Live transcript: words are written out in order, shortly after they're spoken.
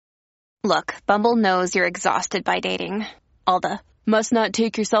Look, Bumble knows you're exhausted by dating. All the must not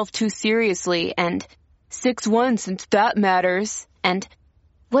take yourself too seriously and 6'1" since that matters. And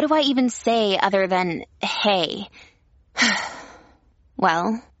what do I even say other than hey?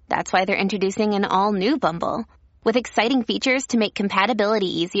 Well, that's why they're introducing an all-new Bumble with exciting features to make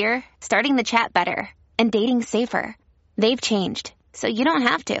compatibility easier, starting the chat better, and dating safer. They've changed, so you don't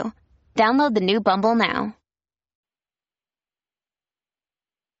have to. Download the new Bumble now.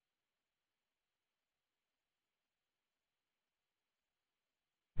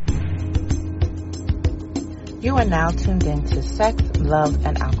 You are now tuned in to Sex, Love,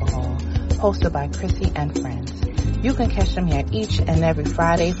 and Alcohol, hosted by Chrissy and friends. You can catch them here each and every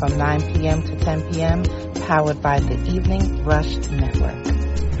Friday from 9 p.m. to 10 p.m., powered by the Evening Rush Network.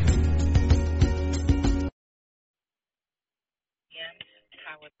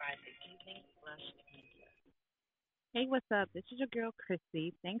 Hey, what's up? This is your girl,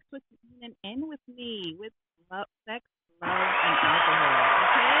 Chrissy. Thanks for tuning in with me with Sex, Love, and Alcohol,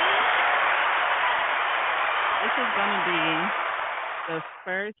 okay? This is going to be the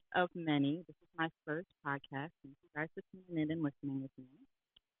first of many. This is my first podcast. Thank you guys for tuning in and listening with me.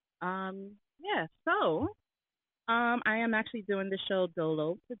 I am actually doing the show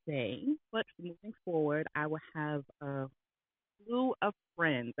Dolo today, but moving forward, I will have a slew of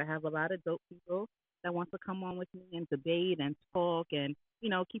friends. I have a lot of dope people that want to come on with me and debate and talk and,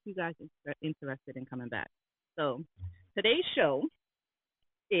 keep you guys interested in coming back. So today's show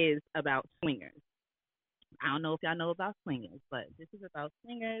is about swingers. I don't know if y'all know about swingers, but this is about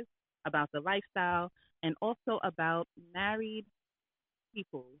swingers, about the lifestyle, and also about married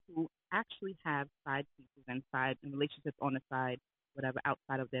people who actually have side pieces and relationships on the side, whatever,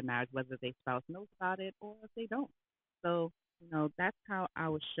 outside of their marriage, whether their spouse knows about it or if they don't. So, that's how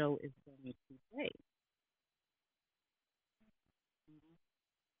our show is going today.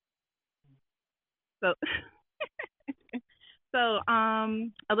 So,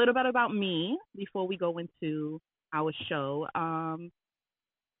 a little bit about me before we go into our show.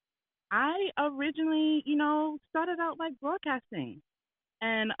 I originally, started out like broadcasting,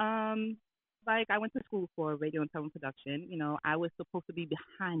 and like I went to school for radio and television production. I was supposed to be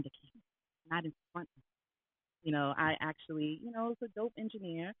behind the camera, not in front. I actually, was a dope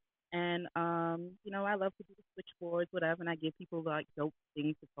engineer, and I love to do the switchboards, whatever, and I give people like dope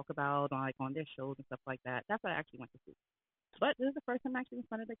things to talk about, like on their shows and stuff like that. That's what I actually went to school. But this is the first time I'm actually in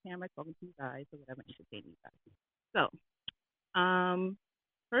front of the camera talking to you guys or whatever, entertaining you guys. So,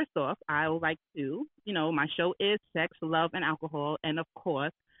 first off, I would like to, my show is Sex, Love, and Alcohol, and of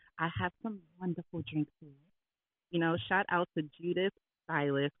course, I have some wonderful drinks here. Shout out to Judith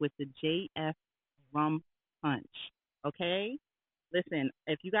Stylist with the JF Rum Punch. Okay? Listen,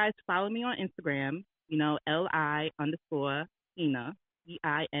 if you guys follow me on Instagram, LI underscore Ina,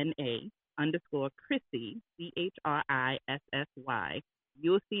 EINA underscore Chrissy, CHRISSY,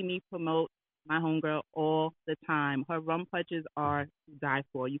 you'll see me promote my homegirl all the time. Her rum punches are to die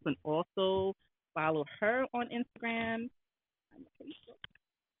for. You can also follow her on Instagram.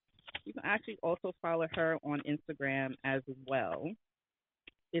 You can actually also follow her on Instagram as well.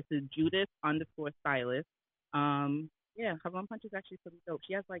 It's a Judith underscore stylist. Her rum punch is actually pretty dope.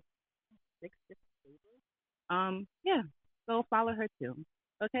 She has like 6 different flavors. So follow her too.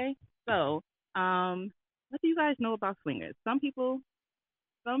 Okay. So, what do you guys know about swingers? Some people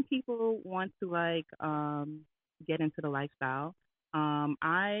want to like get into the lifestyle.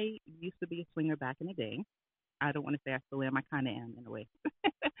 I used to be a swinger back in the day. I don't want to say I still am. I kind of am in a way.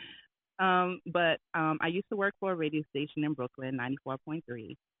 But I used to work for a radio station in Brooklyn,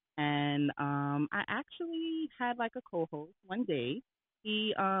 94.3. And I actually had like a co-host one day.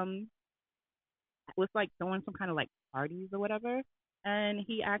 He was like throwing some kind of like parties or whatever. And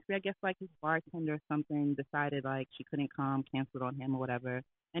he actually, I guess like his bartender or something decided like she couldn't come, canceled on him or whatever.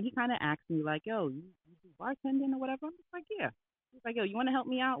 And he kind of asked me like, yo, you do bartending or whatever? I'm just like, yeah. He's like, yo, you want to help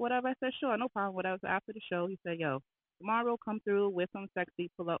me out, whatever? I said, sure, no problem, whatever. So after the show, he said, yo, tomorrow come through with some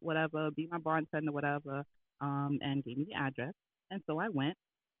sexy, pull up, whatever, be my bartender, whatever, and gave me the address. And so I went.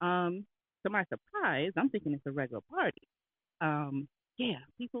 To my surprise, I'm thinking it's a regular party.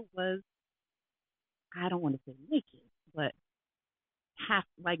 People was, I don't want to say naked, but half,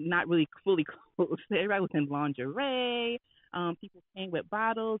 like not really fully clothed. Everybody was in lingerie. People came with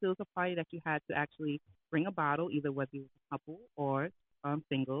bottles. It was a party that you had to actually bring a bottle, either whether you was a couple or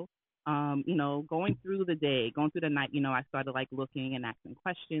single. Going through the day, going through the night, I started like looking and asking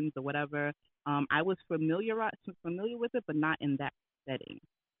questions or whatever. I was familiar with it, but not in that setting.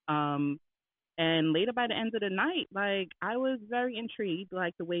 And later by the end of the night, like I was very intrigued,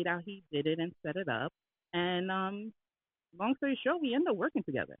 like the way that he did it and set it up. And long story short, we ended up working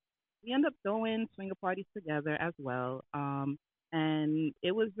together. we end up throwing swinger parties together as well. And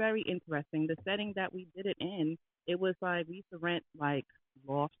it was very interesting. The setting that we did it in, it was like we used to rent like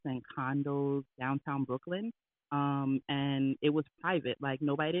lofts and condos downtown Brooklyn. And it was private. Like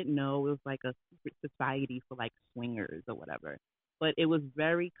nobody didn't know. It was like a secret society for like swingers or whatever. But it was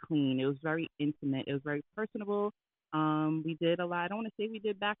very clean. It was very intimate. It was very personable. We did a lot. I don't want to say we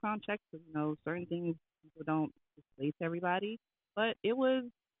did background checks because certain things people don't display to everybody, but it was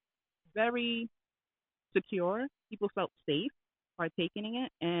very secure. People felt safe partaking in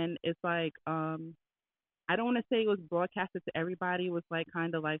it, and it's like I don't want to say it was broadcasted to everybody. It was like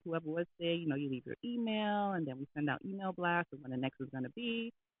kind of like whoever was there, you leave your email, and then we send out email blasts of when the next is going to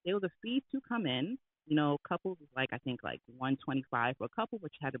be. There was a fee to come in. Couples was like I think like 125 for a couple,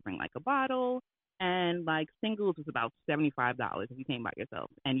 but you had to bring like a bottle, and like singles was about $75 if you came by yourself,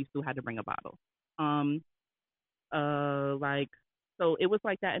 and you still had to bring a bottle. Um, like so it was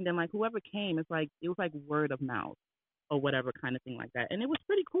like that, and then like whoever came, it's like it was like word of mouth or whatever kind of thing like that, and it was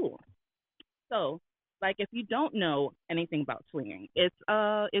pretty cool. So, like, if you don't know anything about swinging, it's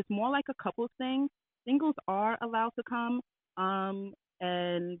more like a couples thing. Singles are allowed to come,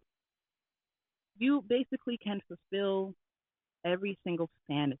 and you basically can fulfill every single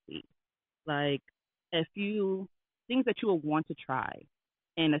fantasy. Like, if you things that you will want to try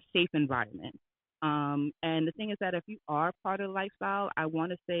in a safe environment. And the thing is that if you are part of the lifestyle, I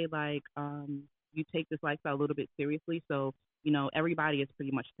want to say like you take this lifestyle a little bit seriously. So everybody is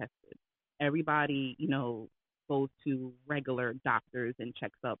pretty much tested. Everybody goes to regular doctors and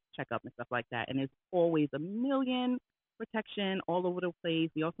checkup and stuff like that. And there's always a million protection all over the place.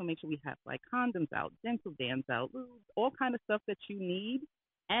 We also make sure we have like condoms out, dental dams out, all kind of stuff that you need.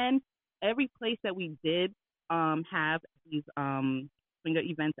 And every place that we did have these swinger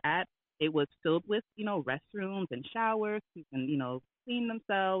events at, it was filled with restrooms and showers. People can clean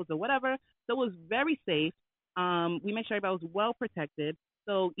themselves or whatever. So it was very safe. We made sure everybody was well protected.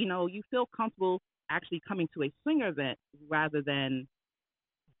 So you feel comfortable actually coming to a swinger event rather than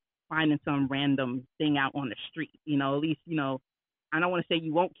finding some random thing out on the street. At least I don't want to say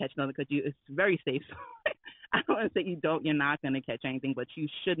you won't catch nothing because it's very safe. I don't want to say you're not going to catch anything, but you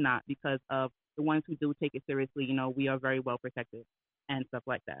should not because of the ones who do take it seriously. We are very well protected and stuff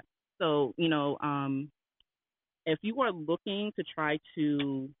like that. So if you are looking to try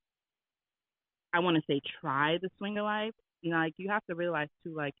to, I want to say try the swinger life, like you have to realize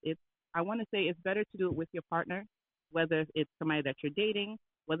too, like I want to say it's better to do it with your partner, whether it's somebody that you're dating,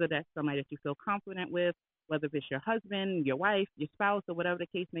 whether that's somebody that you feel confident with, whether it's your husband, your wife, your spouse, or whatever the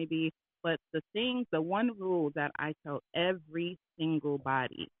case may be. But the one rule that I tell every single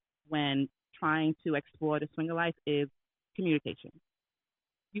body when trying to explore the swinger life is communication.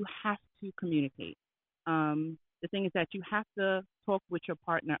 You have to communicate. The thing is that you have to talk with your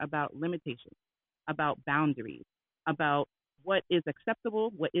partner about limitations, about boundaries, about what is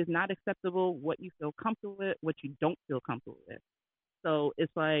acceptable, what is not acceptable, what you feel comfortable with, what you don't feel comfortable with. So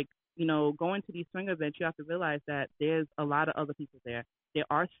it's like, going to these swing events, you have to realize that there's a lot of other people there. There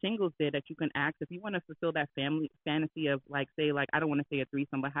are singles there that you can ask if you want to fulfill that family fantasy of like, say, like, I don't want to say a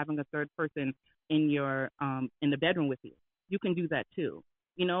threesome, but having a third person in your in the bedroom with you. You can do that too.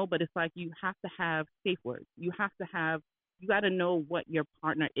 But it's like you have to have safe words. You got to know what your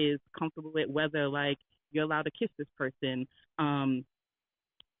partner is comfortable with, whether like you're allowed to kiss this person.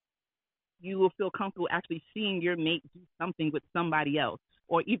 You will feel comfortable actually seeing your mate do something with somebody else,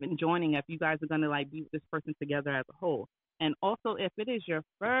 or even joining if you guys are going to like be with this person together as a whole. And also, if it is your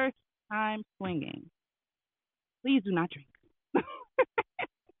first time swinging, please do not drink.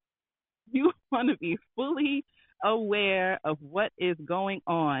 You want to be fully aware of what is going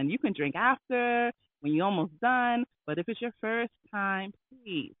on. You can drink after, when you're almost done, but if it's your first time,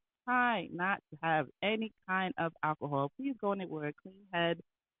 please try not to have any kind of alcohol. Please go in it with a clean head,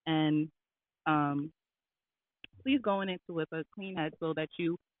 and um, please go in it with a clean head so that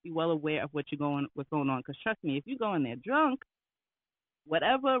you be well aware of what's going on. Because trust me, if you go in there drunk,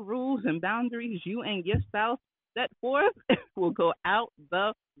 whatever rules and boundaries you and your spouse set forth will go out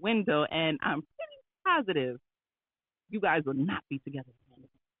the window, and I'm pretty positive you guys will not be together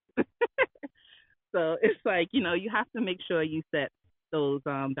again. So it's like, you have to make sure you set those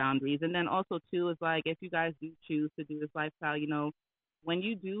boundaries. And then also too is like if you guys do choose to do this lifestyle, when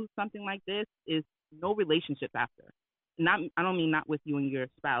you do something like this, is no relationship after. I don't mean not with you and your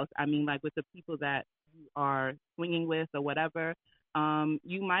spouse. I mean like with the people that you are swinging with or whatever.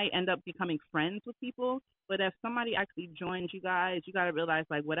 You might end up becoming friends with people, but if somebody actually joins you guys, you got to realize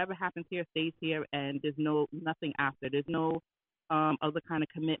like whatever happens here stays here, and there's nothing after. There's no other kind of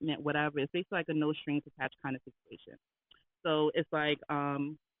commitment, whatever. It's basically like a no strings attached kind of situation. So it's like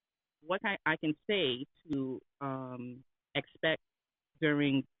what I can say to expect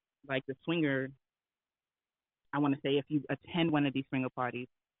during like the swinger. I want to say if you attend one of these swinger parties,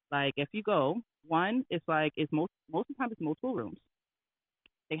 like if you go, one, it's like it's most of the time it's multiple rooms.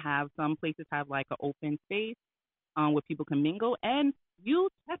 They have some places have like an open space where people can mingle, and you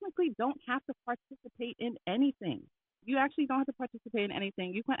technically don't have to participate in anything. You actually don't have to participate in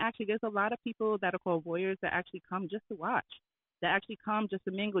anything. You can actually, there's a lot of people that are called voyeurs that actually come just to watch, that actually come just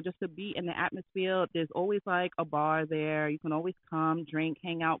to mingle, just to be in the atmosphere. There's always like a bar there. You can always come, drink,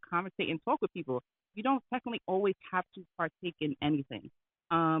 hang out, conversate, and talk with people. You don't technically always have to partake in anything.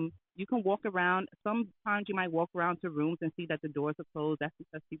 You can walk around. Sometimes you might walk around to rooms and see that the doors are closed. That's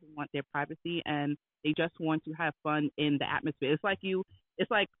because people want their privacy and they just want to have fun in the atmosphere. It's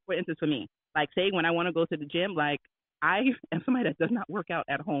like, for instance, for me, like say when I want to go to the gym, like I am somebody that does not work out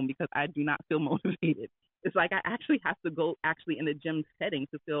at home because I do not feel motivated. It's like I actually have to go actually in the gym setting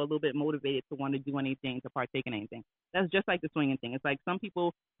to feel a little bit motivated to want to do anything, to partake in anything. That's just like the swinging thing. It's like some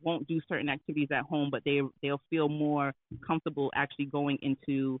people won't do certain activities at home, but they'll feel more comfortable actually going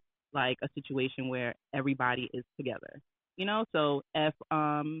into like a situation where everybody is together. So if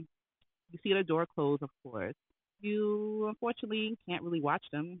you see the door closed, of course, you unfortunately can't really watch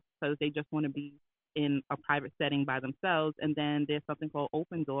them because they just want to be in a private setting by themselves. And then there's something called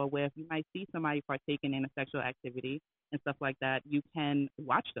open door where if you might see somebody partaking in a sexual activity and stuff like that, you can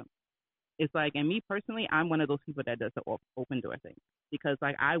watch them. It's like, and me personally, I'm one of those people that does the open door thing because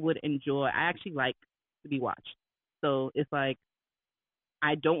like I would enjoy, I actually like to be watched. So it's like,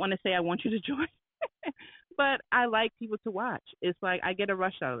 I don't want to say I want you to join, but I like people to watch. It's like I get a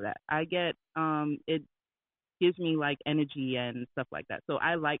rush out of that. I get it gives me like energy and stuff like that. So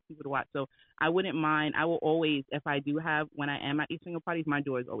I like people to watch. So I wouldn't mind. I will always, if I do have when I am at these single parties, my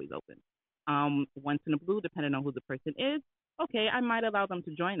door is always open. Once in a blue, depending on who the person is, okay, I might allow them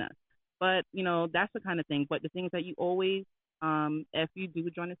to join us. But that's the kind of thing. But the thing is that you always, if you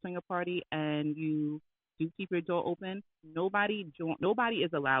do join a swinger party and you do keep your door open, nobody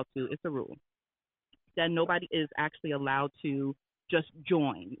is allowed to. It's a rule that nobody is actually allowed to just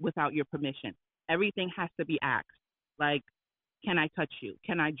join without your permission. Everything has to be asked. Like, can I touch you?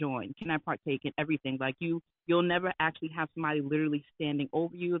 Can I join? Can I partake in everything? Like you'll never actually have somebody literally standing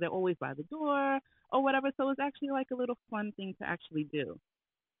over you. They're always by the door or whatever. So it's actually like a little fun thing to actually do.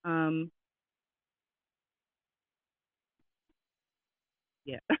 Um,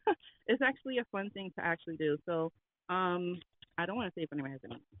 yeah, it's actually a fun thing to actually do. So, I don't want to say if anyone has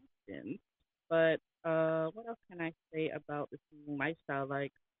any questions, but what else can I say about the swinging lifestyle?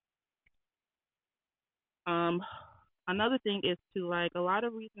 Like, um, another thing is to like a lot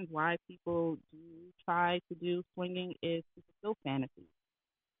of reasons why people do try to do swinging is to fulfill fantasy.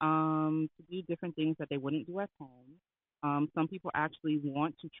 To do different things that they wouldn't do at home. Some people actually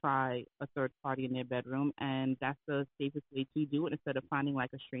want to try a third party in their bedroom, and that's the safest way to do it instead of finding like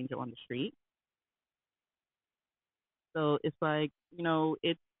a stranger on the street. So it's like,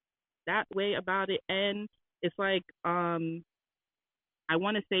 it's that way about it. And it's like, I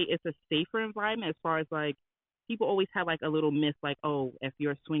want to say it's a safer environment as far as like, people always have like a little myth, like, oh, if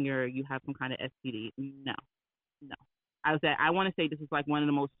you're a swinger, you have some kind of STD. No, no. I want to say this is like one of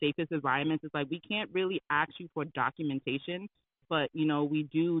the most safest environments. It's like we can't really ask you for documentation, but we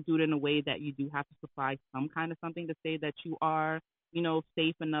do it in a way that you do have to supply some kind of something to say that you are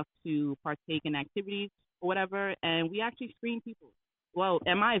safe enough to partake in activities or whatever. And we actually screen people. Well,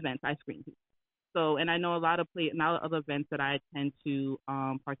 at my events, I screen people. So, and I know a lot of other events that I tend to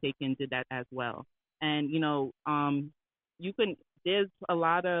partake in did that as well. And you can. There's a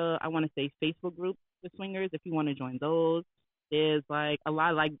lot of I want to say Facebook groups for swingers if you want to join those. There's like a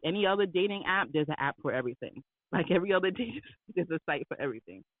lot like any other dating app. There's an app for everything. Like every other day, there's a site for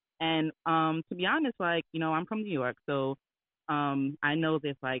everything. And to be honest, like I'm from New York, so I know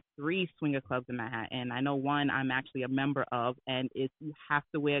there's like three swinger clubs in Manhattan. I know one I'm actually a member of, and it's you have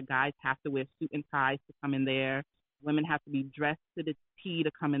to wear guys have to wear suit and ties to come in there. Women have to be dressed to the T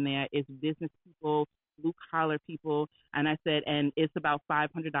to come in there. It's business people, blue collar people, and I said, and it's about $500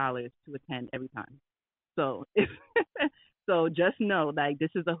 to attend every time. So, so just know, like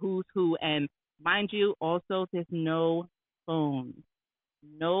this is a who's who, and mind you, also there's no phones.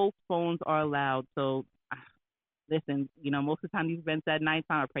 No phones are allowed. So listen, most of the time these events at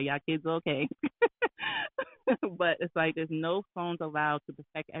nighttime, I pray y'all kids are okay. But it's like there's no phones allowed to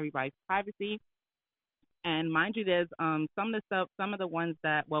protect everybody's privacy. And mind you, there's some of the ones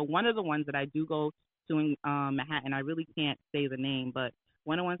that, well, one of the ones that I do go to in Manhattan, I really can't say the name, but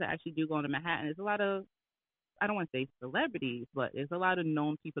one of the ones that actually do go into Manhattan is a lot of, I don't want to say celebrities, but there's a lot of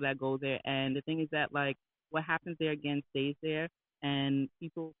known people that go there. And the thing is that like what happens there again stays there, and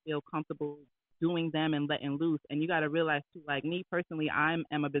people feel letting loose. And you got to realize too, like me personally, am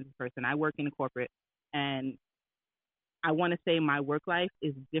a business person. I work in corporate, and I want to say my work life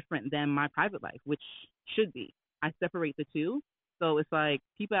is different than my private life, which should be. I separate the two. So it's like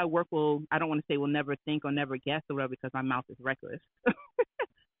people at work will, I don't want to say will never think or never guess or whatever because my mouth is reckless.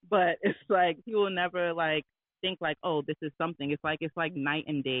 But it's like people will never like think like, oh, this is something. It's like night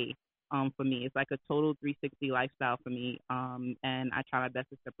and day for me. It's like a total 360 lifestyle for me. And I try my best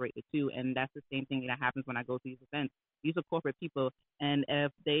to separate the two. And that's the same thing that happens when I go to these events. These are corporate people, and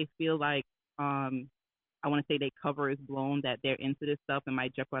if they feel like I want to say their cover is blown, that they're into this stuff and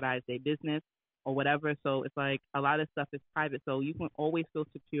might jeopardize their business or whatever. So it's like a lot of stuff is private. So you can always feel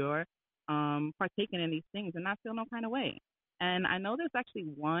secure partaking in these things and not feel no kind of way. And I know there's actually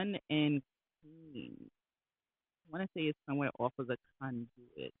one in Queens. I want to say it's somewhere off of the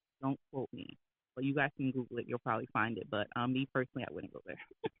Conduit. Don't quote me. But you guys can Google it. You'll probably find it. But me personally, I wouldn't go there.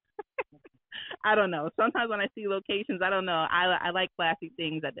 I don't know. Sometimes when I see locations, I don't know. I like classy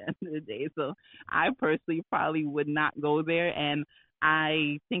things at the end of the day. So I personally probably would not go there. And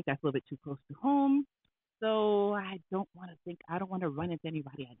I think that's a little bit too close to home. So I don't want to run into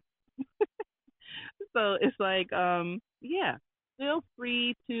anybody I know. So it's like, yeah, feel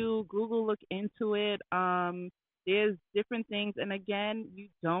free to Google look into it. There's different things, and again, you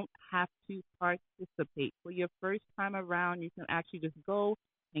don't have to participate. For your first time around, you can actually just go,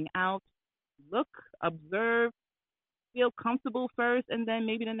 hang out, look, observe, feel comfortable first, and then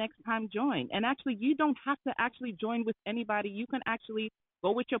maybe the next time join. And actually, you don't have to actually join with anybody. You can actually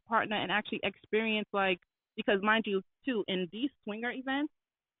go with your partner and actually experience, like, because mind you, too, in these swinger events,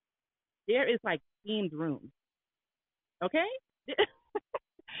 there is like themed rooms. Okay?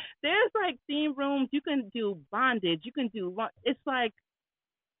 There's like themed rooms. You can do bondage. You can do, it's like,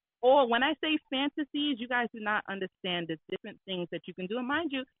 or when I say fantasies, you guys do not understand the different things that you can do. And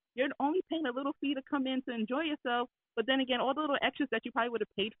mind you, you're only paying a little fee to come in to enjoy yourself. But then again, all the little extras that you probably would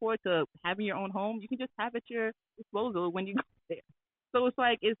have paid for to have in your own home, you can just have at your disposal when you go there. So it's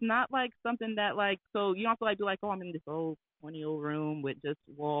like, it's not like something that like, so you don't have to like do like, oh, I'm in this old 20-year-old room with just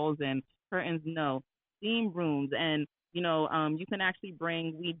walls and curtains. No, theme rooms. And, you can actually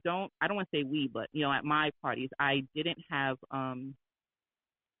bring, I don't want to say we, but, at my parties, I didn't have,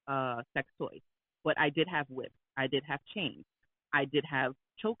 sex toys, but I did have whips. I did have chains. I did have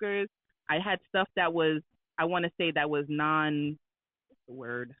chokers. I had stuff that was, I want to say that was what's the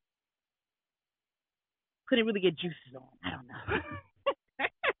word? Couldn't really get juices on. I don't know.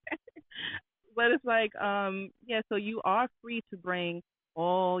 But it's like, yeah, so you are free to bring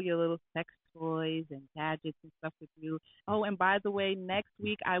all your little sex toys and gadgets and stuff with you. Oh, and by the way, next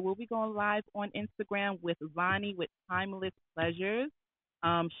week I will be going live on Instagram with Vonnie with Timeless Pleasures.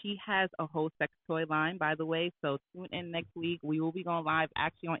 She has a whole sex toy line, by the way. So tune in next week. We will be going live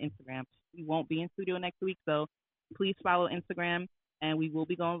actually on Instagram. We won't be in studio next week, so please follow Instagram. And we will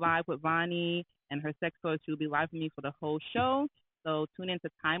be going live with Vonnie and her sex toys. She'll be live with me for the whole show. So tune in to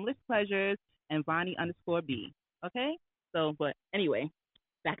Timeless Pleasures and Vonnie_B. Okay? So, but anyway,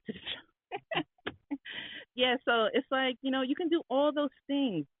 back to the show. Yeah, so it's like, you can do all those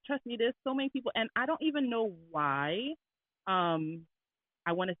things. Trust me, there's so many people, and I don't even know why.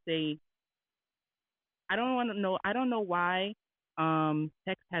 I want to say, I don't know why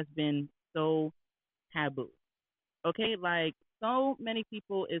sex has been so taboo. Okay, like so many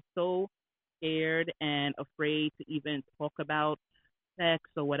people is so scared and afraid to even talk about sex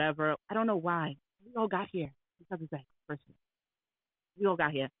or whatever. I don't know why. We all got here because of sex, personally. We all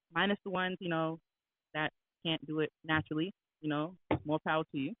got here, minus the ones, that can't do it naturally. More power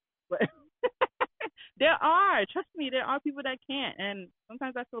to you. But trust me, there are people that can't, and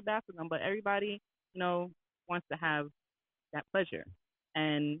sometimes I feel bad for them. But everybody, wants to have that pleasure,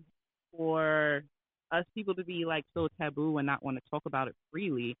 and for us people to be like so taboo and not want to talk about it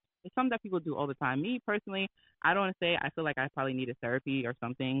freely, it's something that people do all the time. Me personally, I don't want to say I feel like I probably need a therapy or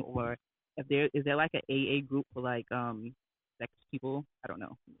something, or if there like an AA group for like sex people, I don't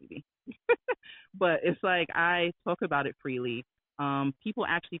know, maybe. But it's like I talk about it freely. People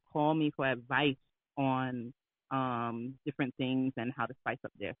actually call me for advice on different things and how to spice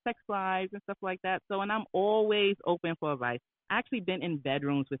up their sex lives and stuff like that. So, and I'm always open for advice. I actually been in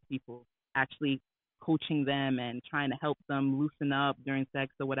bedrooms with people, actually coaching them and trying to help them loosen up during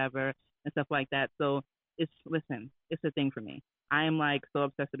sex or whatever and stuff like that. So it's a thing for me. I am like so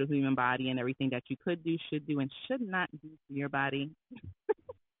obsessed with the human body and everything that you could do, should do, and should not do to your body.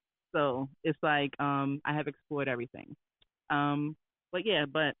 So it's like I have explored everything. But yeah,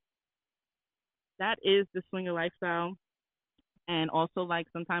 but that is the swinger lifestyle. And also like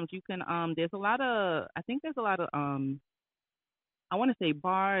sometimes you can there's a lot of I want to say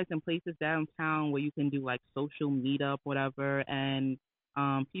bars and places downtown where you can do like social meetup, whatever. And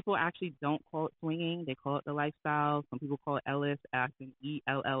people actually don't call it swinging; they call it the lifestyle. Some people call it Ellis, acting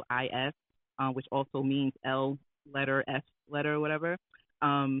ELLIS, which also means L letter S letter, whatever.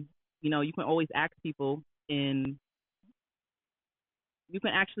 Um, you can always ask people in you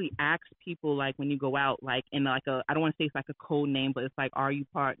can actually ask people like when you go out, like in like a I don't want to say it's like a code name, but it's like, are you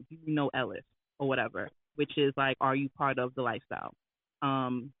part? Do you know Ellis or whatever? Which is like, are you part of the lifestyle?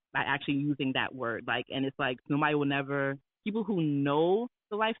 By actually using that word, like, and it's like nobody will never. People who know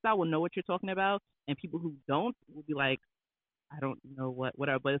the lifestyle will know what you're talking about, and people who don't will be like, I don't know what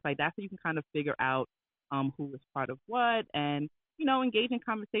whatever, but it's like that's how you can kind of figure out who is part of what and engage in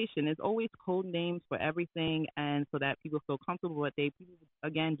conversation. There's always code names for everything, and so that people feel comfortable. But people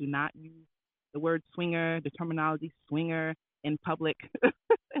again do not use the word swinger, the terminology swinger in public.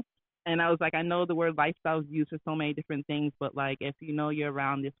 And I was like, I know the word lifestyle is used for so many different things, but like if you're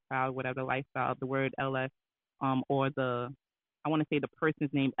around this crowd, whatever lifestyle, the word LS, or I want to say the person's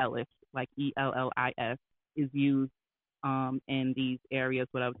name Ellis, like ELLIS, is used in these areas,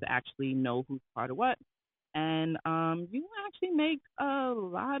 whatever, to actually know who's part of what. And you actually make a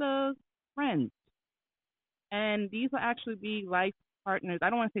lot of friends. And these will actually be life partners.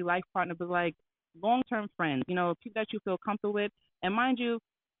 I don't want to say life partner, but like long term friends, people that you feel comfortable with. And mind you,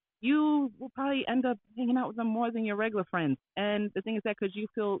 you will probably end up hanging out with them more than your regular friends. And the thing is that because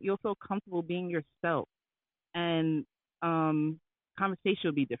you'll feel comfortable being yourself, and conversation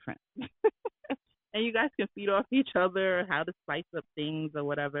will be different. And you guys can feed off each other, how to spice up things or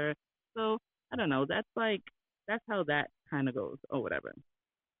whatever. So I don't know. That's how that kind of goes or whatever.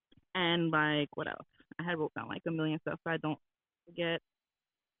 And like what else? I had wrote down like a million stuff so I don't forget.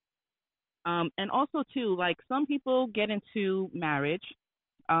 And also too, like some people get into marriage.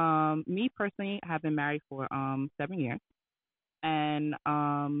 Me personally, I have been married for 7 years, and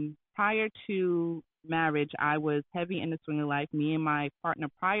prior to marriage, I was heavy into swinger life. Me and my partner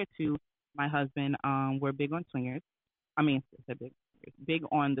prior to my husband were big on swingers. I mean, I said big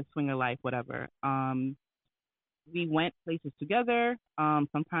on the swinger life, whatever. We went places together.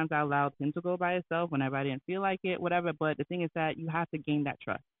 Sometimes I allowed him to go by himself whenever I didn't feel like it, whatever. But the thing is that you have to gain that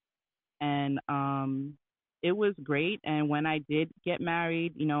trust. And it was great. And when I did get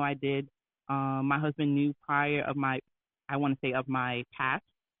married, I did. My husband knew prior of I want to say of my past,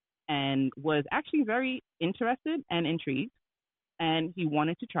 and was actually very interested and intrigued, and he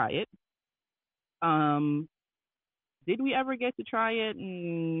wanted to try it. Um, did we ever get to try it?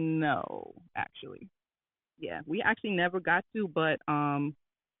 No, actually. Yeah, we actually never got to, but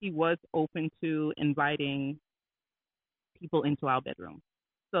he was open to inviting people into our bedroom.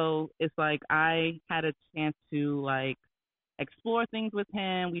 So it's like I had a chance to like explore things with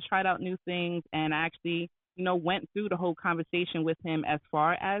him. We tried out new things, and I actually, went through the whole conversation with him as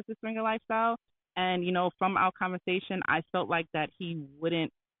far as the swinger lifestyle. And from our conversation, I felt like that he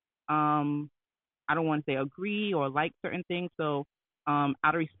wouldn't, I don't want to say agree or like certain things. So out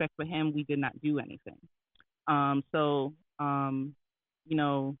of respect for him, we did not do anything. So, you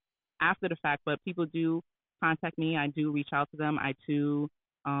know, after the fact, but people do contact me. I do reach out to them. I too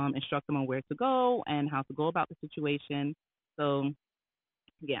instruct them on where to go and how to go about the situation. So,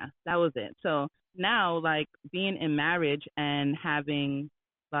 yeah, that was it. So now, like being in marriage and having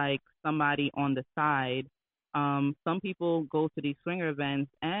like somebody on the side, some people go to these swinger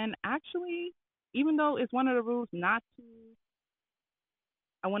events and actually, even though it's one of the rules not to,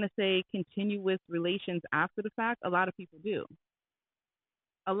 I want to say, continue with relations after the fact, a lot of people do.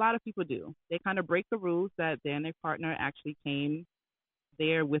 A lot of people do. They kind of break the rules that they and their partner actually came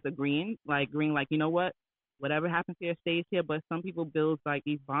there with agreeing, like, you know what, whatever happens here stays here. But some people build like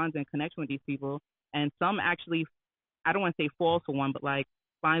these bonds and connection with these people, and some actually, I don't want to say falls for one, but like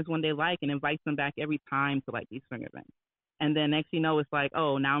finds one they like and invites them back every time to like these swing events. And then next you know, it's like,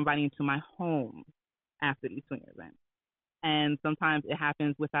 oh, now I'm inviting you to my home after these swing events. And sometimes it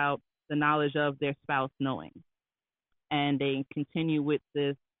happens without the knowledge of their spouse knowing, and they continue with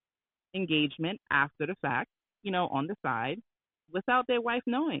this engagement after the fact, on the side, without their wife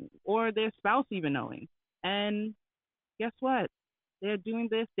knowing or their spouse even knowing. And guess what? They're doing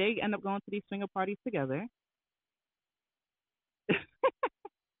this. They end up going to these swinger parties together.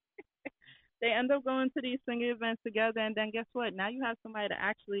 They end up going to these swinger events together, and then guess what? Now you have somebody that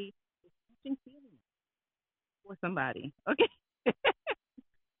actually is catching feelings for somebody. Okay.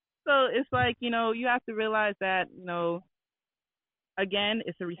 So it's like, you have to realize that, again,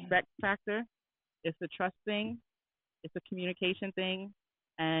 it's a respect factor, it's a trust thing, it's a communication thing,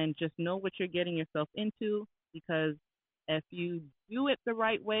 and just know what you're getting yourself into, because if you do it the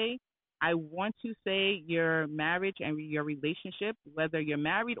right way, I want to say your marriage and your relationship, whether you're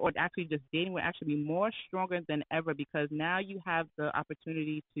married or actually just dating, will actually be more stronger than ever because now you have the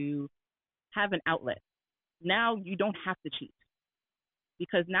opportunity to have an outlet. Now you don't have to cheat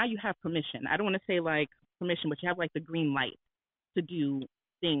because now you have permission. I don't want to say like permission, but you have like the green light to do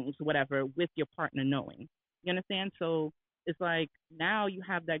things, whatever, with your partner knowing. You understand? So it's like now you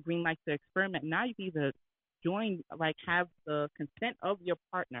have that green light to experiment. Now you can either join, like have the consent of your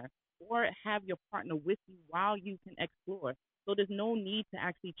partner or have your partner with you while you can explore. So there's no need to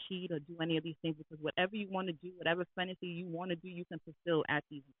actually cheat or do any of these things because whatever you want to do, whatever fantasy you want to do, you can fulfill at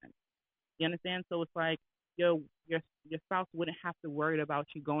these events. You understand? So it's like your your your spouse wouldn't have to worry about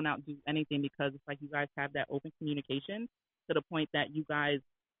you going out and do anything because it's like you guys have that open communication to the point that you guys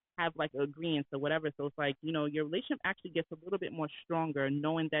have like agreements or whatever. So it's like, your relationship actually gets a little bit more stronger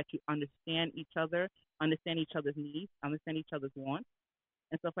knowing that you understand each other, understand each other's needs, understand each other's wants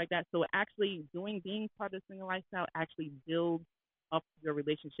and stuff like that. So actually being part of the single lifestyle actually builds up your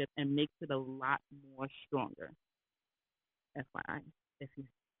relationship and makes it a lot more stronger. FYI. If you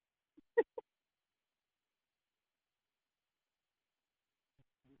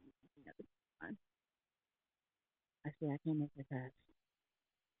actually I can't make it fast.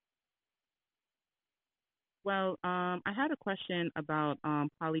 Well, I had a question about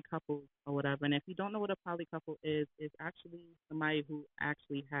poly couples or whatever, and if you don't know what a poly couple is, it's actually somebody who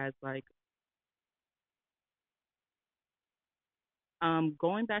actually has like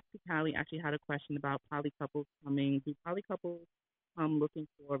going back to Callie actually had a question about poly couples coming. Do poly couples come looking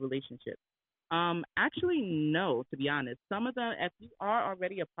for a relationship? Actually, no. To be honest, some of the if you are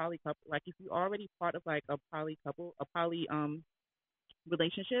already a poly couple, like if you're already part of like a poly couple, a poly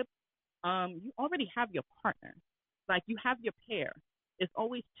relationship, you already have your partner. Like you have your pair. It's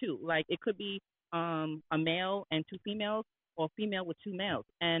always two. Like it could be a male and two females or female with two males.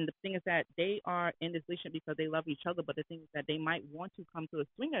 And the thing is that they are in this relationship because they love each other, but the thing is that they might want to come to a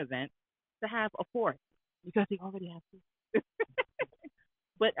swinger event to have a fourth because they already have two.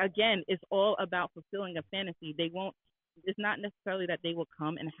 But again, it's all about fulfilling a fantasy. They won't it's not necessarily that they will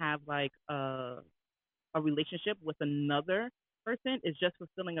come and have like a relationship with another person. It's just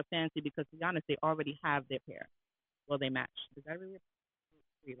fulfilling a fantasy because to be honest, they already have their pair. Well, they match. Does that really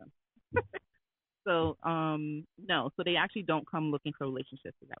agree them? So, no. So they actually don't come looking for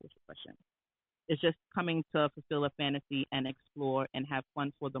relationships. If that was your question. It's just coming to fulfill a fantasy and explore and have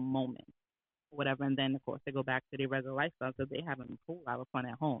fun for the moment, or whatever. And then, of course, they go back to their regular lifestyle because they having a whole lot of fun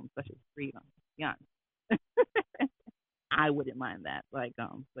at home, such as freedom. Yeah, I wouldn't mind that. Like,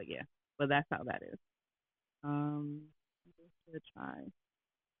 but yeah, but that's how that is. Um, let's try.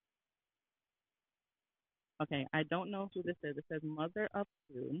 Okay, I don't know who this is. It says Mother of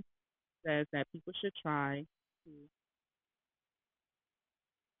Two says that people should try to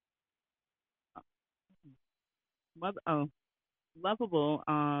uh, mother lovable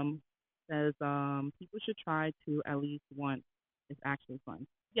says people should try to at least once. It's actually fun.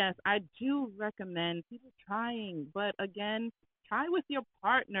 Yes, I do recommend people trying, but again, try with your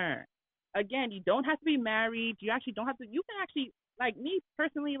partner. Again, you don't have to be married. You actually don't have to. You can actually like me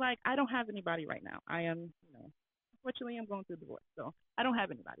personally. Like I don't have anybody right now. I am, unfortunately, I'm going through divorce, so I don't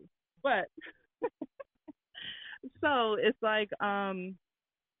have anybody. But so it's like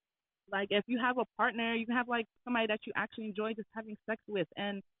if you have a partner, you can have like somebody that you actually enjoy just having sex with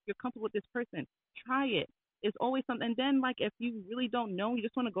and you're comfortable with this person. Try it. It's always something. And then like if you really don't know, you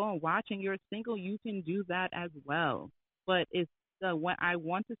just want to go and watch and you're single, you can do that as well. But it's the what I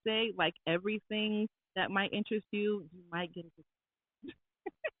want to say, like everything that might interest you, you might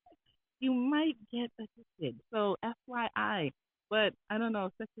get addicted. So FYI. But I don't know,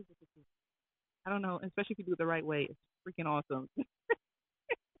 sex is addictive. I don't know, especially if you do it the right way. It's freaking awesome.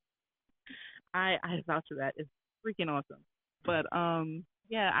 I vouch for that. It's freaking awesome. But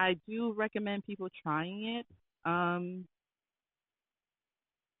yeah, I do recommend people trying it. Um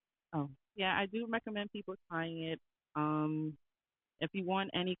oh yeah, I do recommend people trying it. Um if you want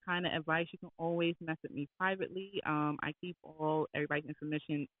any kind of advice, you can always message me privately. I keep all everybody's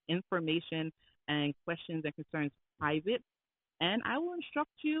information and questions and concerns private. And I will instruct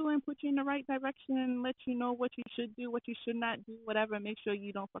you and put you in the right direction and let you know what you should do, what you should not do, whatever. Make sure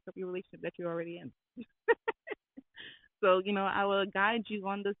you don't fuck up your relationship that you're already in. So, I will guide you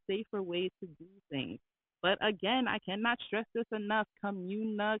on the safer ways to do things. But again, I cannot stress this enough.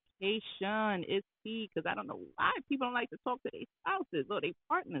 Communication is key because I don't know why people don't like to talk to their spouses or their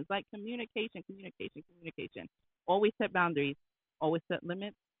partners. Like communication, communication, communication. Always set boundaries, always set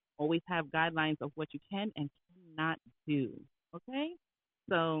limits, always have guidelines of what you can and cannot do. Okay?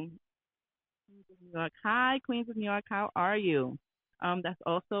 So, Queens of New York. Hi, Queens of New York. How are you?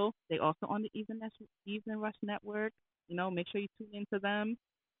 They also on the Evening Rush Network. Make sure you tune into them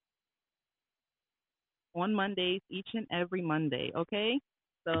on Mondays, each and every Monday. Okay.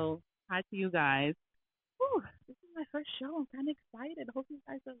 So hi to you guys. Whew, this is my first show. I'm kind of excited. I hope you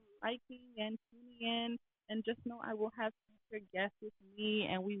guys are liking and tuning in. And just know I will have future guests with me,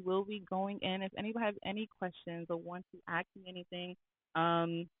 and we will be going in. If anybody has any questions or want to ask me anything,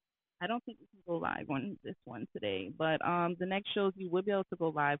 I don't think we can go live on this one today. But the next shows you will be able to go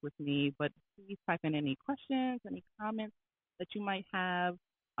live with me. But please type in any questions, any comments that you might have.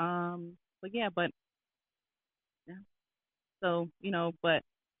 Yeah. So but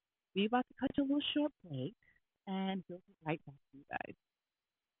we about to cut a little short break, and we'll be right back to you guys.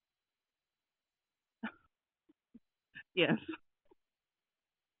 Yes,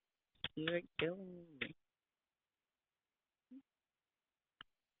 you're killing me.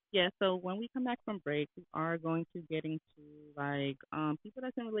 Yeah, so when we come back from break, we are going to get into like people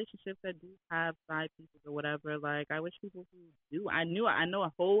that's in relationships that do have side pieces or whatever. Like I wish people who do. I know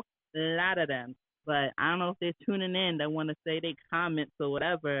a whole lot of them, but I don't know if they're tuning in that want to say they comments or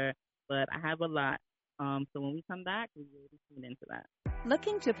whatever. But I have a lot. So when we come back, we will be tuning into that.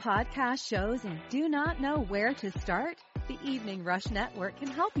 Looking to podcast shows and do not know where to start? The Evening Rush Network can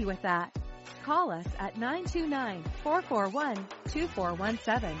help you with that. Call us at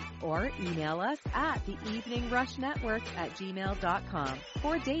 929-441-2417 or email us at theeveningrushnetwork@gmail.com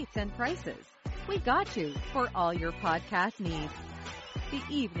for dates and prices. We got you for all your podcast needs. The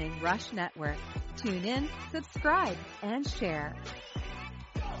Evening Rush Network. Tune in, subscribe, and share.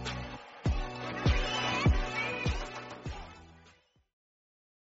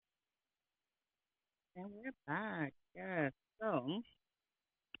 And we're back. Yes. So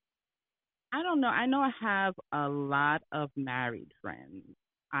I don't know. I know I have a lot of married friends.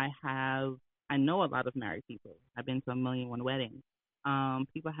 I know a lot of married people. I've been to 1,000,001 weddings.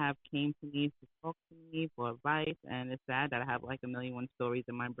 People have came to me to talk to me for advice, and it's sad that I have like 1,000,001 stories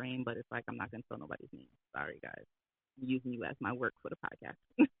in my brain, but it's like I'm not gonna tell nobody's name. Sorry, guys. I'm using you as my work for the podcast.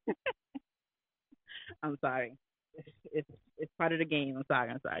 I'm sorry. It's part of the game. I'm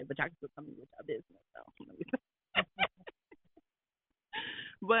sorry. But y'all can still tell me what y'all business. So.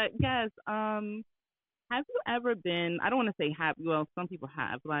 But yes, have you ever been? I don't want to say have. Well, some people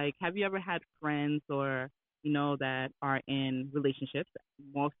have. Like, have you ever had friends or that are in relationships,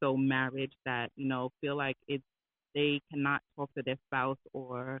 more so marriage, that feel like they cannot talk to their spouse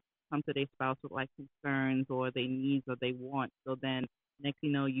or come to their spouse with like concerns or their needs or they want. So then next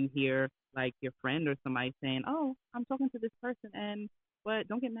you hear like your friend or somebody saying, "Oh, I'm talking to this person, but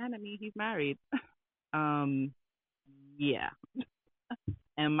don't get mad at me. He's married." um, yeah.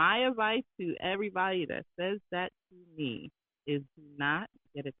 And my advice to everybody that says that to me is do not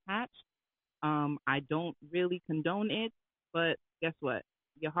get attached. I don't really condone it, but guess what?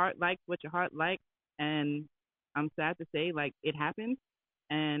 Your heart likes what your heart likes, and I'm sad to say, like, it happens,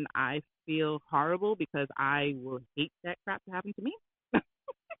 and I feel horrible because I will hate that crap to happen to me.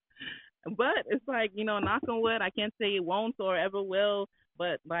 But it's like, knock on wood, I can't say it won't or ever will,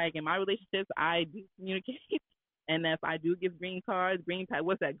 but like in my relationships, I do communicate. And if I do give green cards,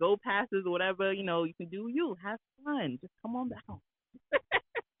 what's that, go passes or whatever, you can do you. Have fun. Just come on back home.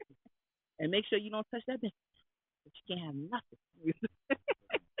 And make sure you don't touch that bitch. But you can't have nothing.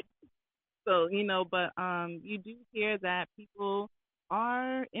 So, but you do hear that people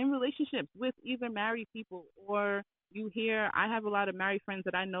are in relationships with either married people, or you hear, I have a lot of married friends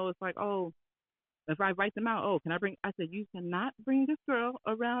that I know. It's like, oh, if I invite them out, oh, can I bring? I said, you cannot bring this girl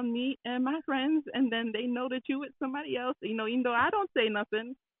around me and my friends, and then they know that you with somebody else. Even though I don't say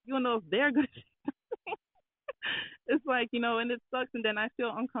nothing, you don't know if they're good. It's like, and it sucks, and then I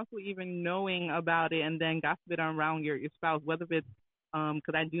feel uncomfortable even knowing about it, and then gossip it around your spouse, whether it's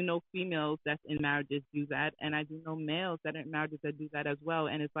because I do know females that's in marriages do that, and I do know males that are in marriages that do that as well,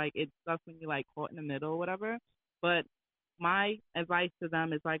 and it's like it sucks when you're like caught in the middle or whatever. But my advice to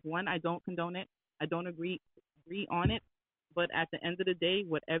them is like, one, I don't condone it. I don't agree on it, but at the end of the day,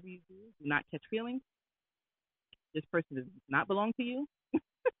 whatever you do not catch feelings. This person does not belong to you.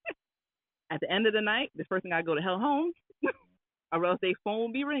 At the end of the night, this person gotta go to hell home, or else their phone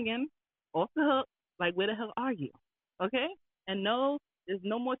will be ringing off the hook. Like, where the hell are you? Okay? And no, there's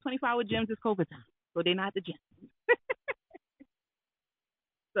no more 24-hour gyms. It's COVID time, so they're not at the gym.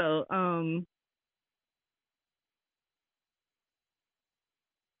 So,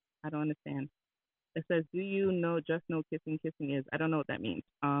 I don't understand. It says, do you know just know kissing is? I don't know what that means.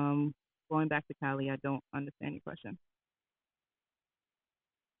 Going back to Cali, I don't understand your question.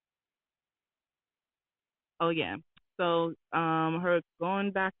 Oh yeah. So her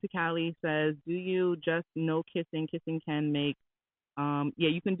going back to Cali says, do you just know kissing? Kissing can make Yeah,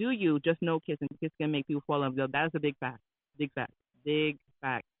 you can do you, just no kissing. Kiss can make people fall in love. That is a big fact. Big fact. Big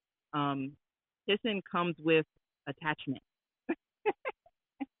fact. Um, Kissing comes with attachment.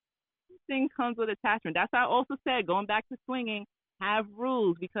 Kissing comes with attachment. That's why I also said, going back to swinging, have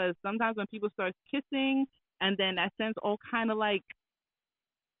rules, because sometimes when people start kissing and then that sends all kind of like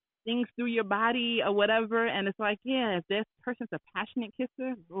things through your body or whatever, and it's like, yeah, if this person's a passionate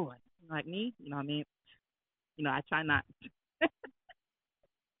kisser, Lord, like me, you know what I mean? I try not I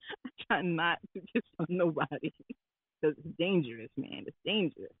try not to kiss on nobody because it's dangerous, man. It's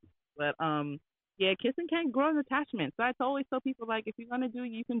dangerous. But yeah, kissing can grow an attachment. So I always tell people, like, if you're gonna do,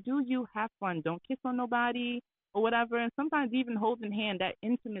 you can do you. Have fun. Don't kiss on nobody or whatever. And sometimes even holding hand, that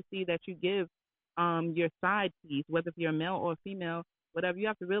intimacy that you give your side piece, whether if you're a male or a female, whatever, you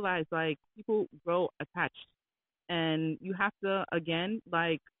have to realize, like, people grow attached, and you have to, again,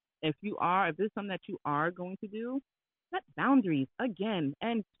 like, if this is something that you are going to do, set boundaries again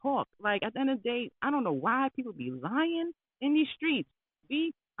and talk. Like, at the end of the day, I don't know why people be lying in these streets.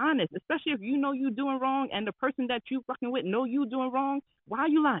 Be honest, especially if you know you doing wrong and the person that you fucking with know you doing wrong. Why are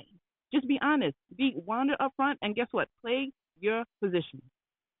you lying? Just be honest. Be wander up front, and guess what? Play your position.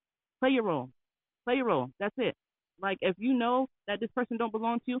 Play your role. Play your role. That's it. Like, if you know that this person don't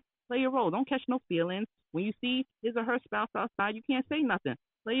belong to you, play your role. Don't catch no feelings. When you see his or her spouse outside, you can't say nothing.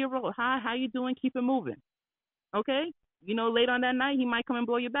 Play your role. Hi, how you doing? Keep it moving. Okay? Later on that night, he might come and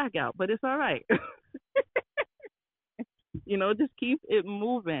blow your back out, but it's all right. Just keep it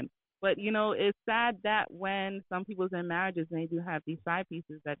moving. But, it's sad that when some people's in marriages and they do have these side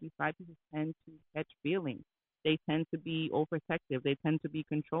pieces, that these side pieces tend to catch feelings. They tend to be overprotective. They tend to be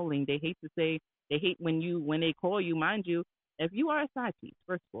controlling. They hate when they call you, mind you, if you are a side piece,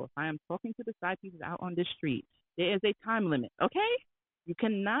 first of all, if I am talking to the side pieces out on the street, there is a time limit, okay? You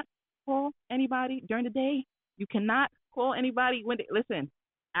cannot call anybody during the day. You cannot call anybody listen,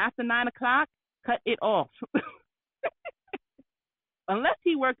 after 9 o'clock, cut it off. unless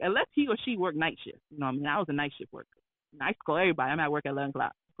he or she work night shift. I was a night shift worker. I used to call everybody. I'm at work at 11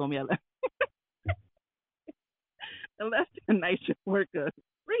 o'clock. Call me at 11. Unless the night shift worker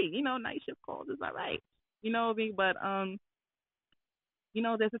free, night shift calls is all right. But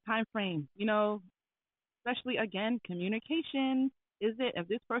there's a time frame. Especially, again, communication. Is it, if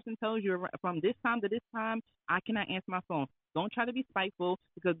this person tells you from this time to this time, I cannot answer my phone. Don't try to be spiteful,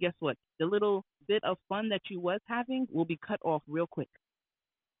 because guess what? The little bit of fun that you was having will be cut off real quick,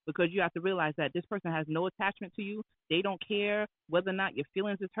 because you have to realize that this person has no attachment to you. They don't care whether or not your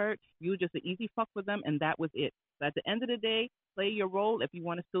feelings is hurt. You just an easy fuck for them, and that was it. But at the end of the day, play your role if you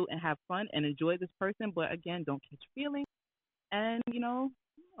want to still and have fun and enjoy this person. But again, don't catch feelings, and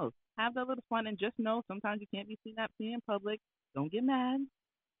have that little fun, and just know sometimes you can't be seen in public. Don't get mad.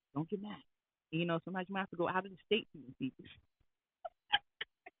 Don't get mad. Sometimes you might have to go out of the state to meet people.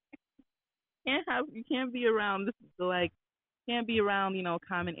 You can't be around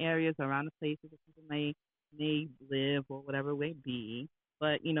common areas, around the places that people may live or whatever it may be.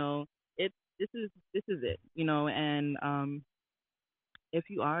 But this is it. And if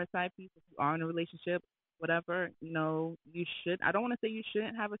you are a side piece, if you are in a relationship, whatever, you should. I don't want to say you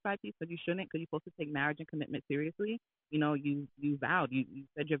shouldn't have a side piece, but you shouldn't, because you're supposed to take marriage and commitment seriously. You vowed, you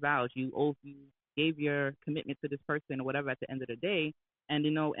said your vows, you gave your commitment to this person or whatever at the end of the day. And,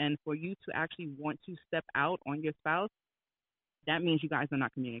 and for you to actually want to step out on your spouse, that means you guys are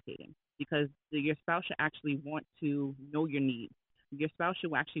not communicating, because your spouse should actually want to know your needs. Your spouse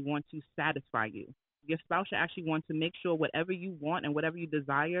should actually want to satisfy you. Your spouse should actually want to make sure whatever you want and whatever you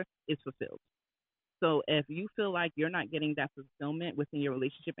desire is fulfilled. So if you feel like you're not getting that fulfillment within your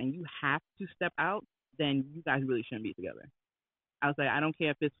relationship and you have to step out, then you guys really shouldn't be together. I was like, I don't care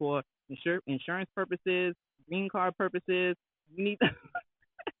if it's for insurance purposes, green card purposes. You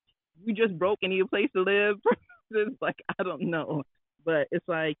just broke and need a place to live. Purposes, like, I don't know, but it's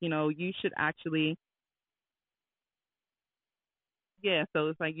like, you should actually, yeah. So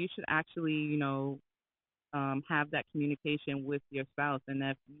it's like you should actually, have that communication with your spouse. And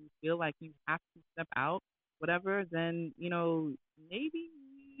if you feel like you have to step out, whatever, then, maybe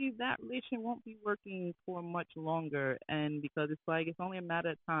that relationship won't be working for much longer. And because it's like, it's only a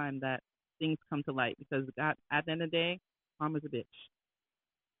matter of time that things come to light, because God, at the end of the day, karma's a bitch.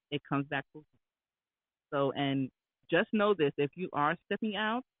 It comes back full. So, and just know this, if you are stepping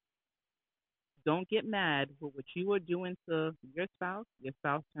out, don't get mad for what you are doing to your spouse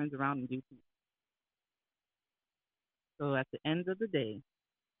turns around and do to you. So at the end of the day,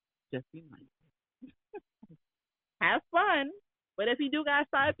 just be mindful. Have fun. But if you do got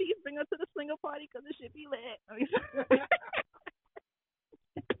side piece, bring her to the swinger party, because it should be lit.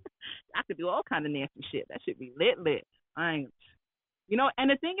 I could do all kind of nasty shit. That should be lit. And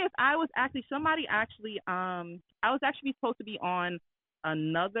the thing is, I was actually I was actually supposed to be on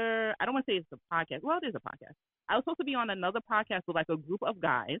another. I don't want to say it's a podcast. Well, it is a podcast. I was supposed to be on another podcast with like a group of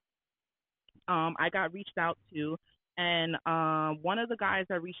guys. I got reached out to, and one of the guys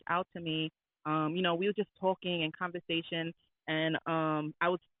that reached out to me, we were just talking and conversation, and I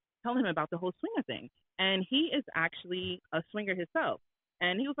was telling him about the whole swinger thing, and he is actually a swinger himself.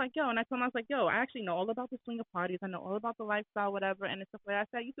 And he was like, yo, and I told him, I was like, yo, I actually know all about the swinger parties. I know all about the lifestyle, whatever, and stuff like that. I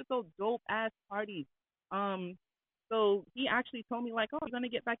said, I used to throw dope ass parties. Um, so he actually told me like, oh, you're gonna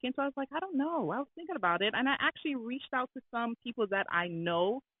get back into it. I was like, I don't know. I was thinking about it, and I actually reached out to some people that I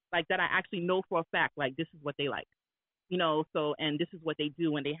know, like that I actually know for a fact, like this is what they like, So and this is what they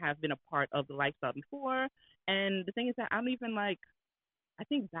do, and they have been a part of the lifestyle before. And the thing is that I'm even like, I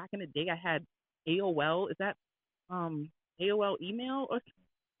think back in the day I had AOL. Is that AOL email or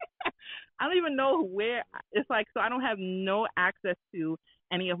I don't even know where it's like. So I don't have no access to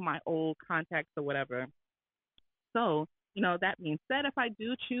any of my old contacts or whatever. So, that being said, if I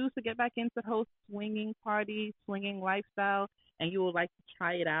do choose to get back into the whole swinging party, swinging lifestyle, and you would like to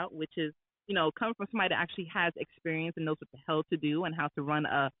try it out, which is, coming from somebody that actually has experience and knows what the hell to do and how to run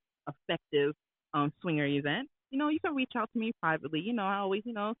a effective swinger event, you can reach out to me privately. I always,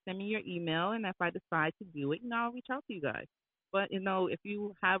 send me your email, and if I decide to do it, I'll reach out to you guys. But, if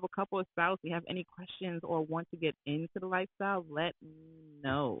you have a couple of spouses, you have any questions or want to get into the lifestyle, let me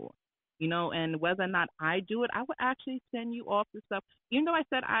know. And whether or not I do it, I would actually send you off the stuff. Even though I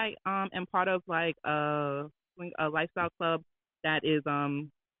said I am part of like a lifestyle club that is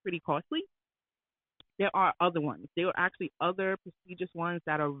pretty costly, there are other ones. There are actually other prestigious ones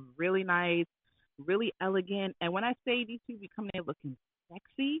that are really nice, really elegant. And when I say these people come there looking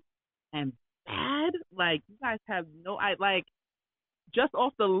sexy and bad, like you guys have like just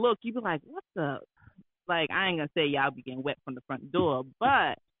off the look, you be like, what the? Like I ain't gonna say y'all be getting wet from the front door,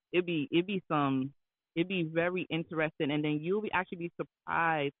 but it'd be very interesting, and then you'll actually be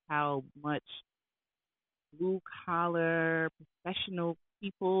surprised how much blue collar professional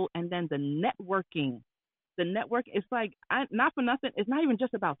people, and then the networking. The network is like not for nothing. It's not even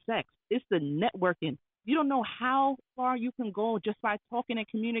just about sex. It's the networking. You don't know how far you can go just by talking and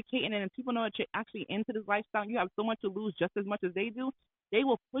communicating, and if people know that you're actually into this lifestyle, you have so much to lose just as much as they do. They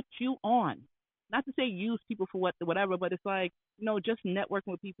will put you on. Not to say use people for whatever, but it's like, just networking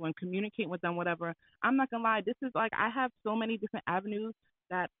with people and communicating with them, whatever. I'm not gonna lie, this is like I have so many different avenues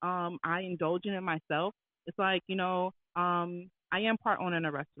that I indulge in myself. It's like, I am part owner in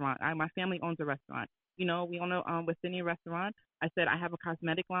a restaurant. My family owns a restaurant. We own a Westinian restaurant. I said I have a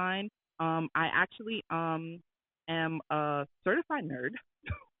cosmetic line. I actually am a certified nerd.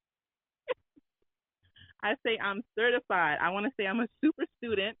 I say I'm certified. I want to say I'm a super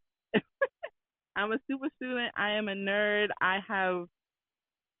student. I'm a super student. I am a nerd. I have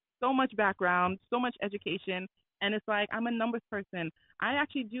so much background, so much education, and it's like I'm a numbers person. I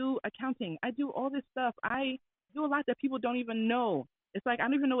actually do accounting. I do all this stuff. I do a lot that people don't even know. It's like I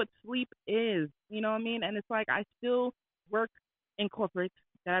don't even know what sleep is. You know what I mean? And it's like I still work in corporate.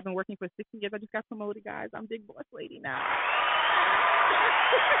 That I've been working for 16 years. I just got promoted, guys. I'm big boss lady now.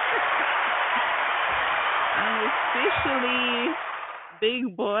 I'm officially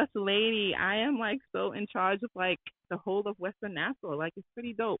big boss lady. I am like so in charge of like the whole of Western Nassau. Like it's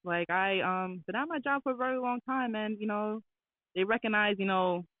pretty dope. Like I been at my job for a very long time, and they recognize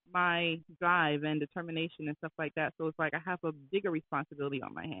my drive and determination and stuff like that. So it's like I have a bigger responsibility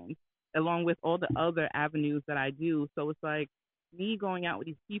on my hands, along with all the other avenues that I do. So it's like me going out with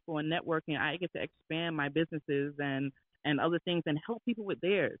these people and networking, I get to expand my businesses and other things and help people with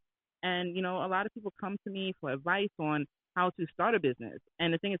theirs. And a lot of people come to me for advice on how to start a business.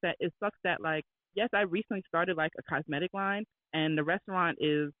 And the thing is that it sucks that like, yes, I recently started like a cosmetic line, and the restaurant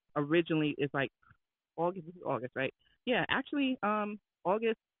is like August. This is August, right? Yeah, actually,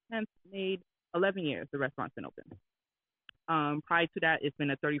 August 10th made 11 years. The restaurant's been open. Prior to that, it's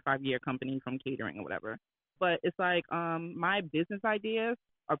been a 35-year company from catering or whatever. But it's like my business ideas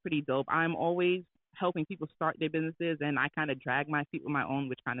are pretty dope. I'm always helping people start their businesses, and I kind of drag my feet with my own,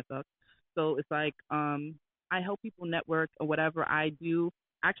 which kind of sucks. So it's like I help people network or whatever. I do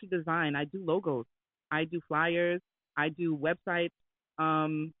actually design. I do logos. I do flyers. I do websites.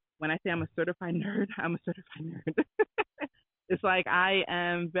 When I say I'm a certified nerd, I'm a certified nerd. It's like I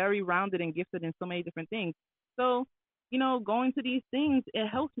am very rounded and gifted in so many different things. So going to these things, it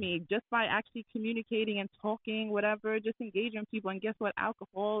helps me just by actually communicating and talking, whatever, just engaging people. And guess what?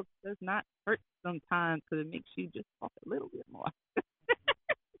 Alcohol does not hurt sometimes because it makes you just talk a little bit more.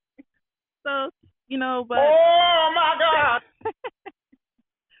 So, but. Oh, my God.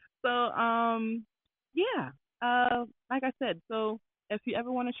 So, yeah. Like I said, so if you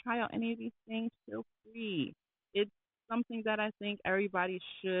ever want to try out any of these things, feel free. It's something that I think everybody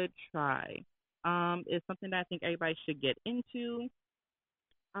should try. It's something that I think everybody should get into.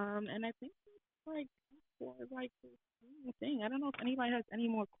 And I think that's like for like the main thing. I don't know if anybody has any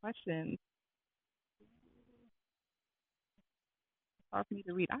more questions. It's hard for me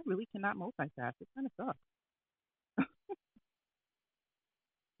to read. I really cannot multitask. It kind of sucks.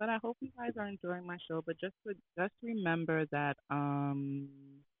 But I hope you guys are enjoying my show. But just remember that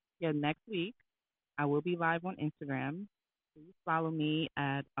yeah, next week I will be live on Instagram. Please follow me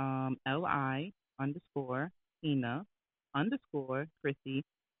at li underscore Ina underscore Chrissy.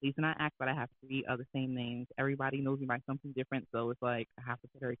 Please do not act that I have three other same names. Everybody knows me by something different, so it's like I have to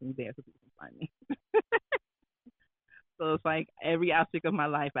put everything there so people can find me. So it's like every aspect of my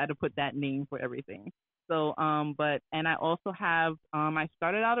life, I had to put that name for everything. So, and I also have, I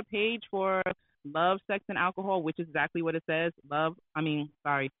started out a page for love, sex, and alcohol, which is exactly what it says.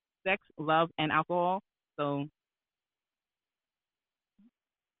 Sex, love, and alcohol. So,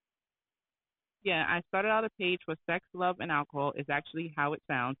 yeah, I started out a page for sex, love, and alcohol. Is actually how it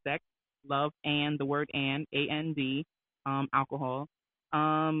sounds: sex, love, and the word and alcohol.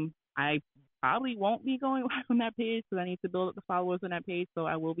 I probably won't be going live on that page because I need to build up the followers on that page. So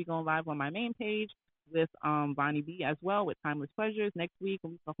I will be going live on my main page with Bonnie B as well with Timeless Pleasures next week.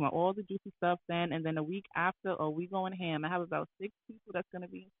 We'll be talking about all the juicy stuff then. And then the week after, we going ham. I have about 6 people that's going to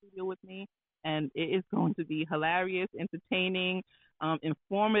be in studio with me. And it is going to be hilarious, entertaining,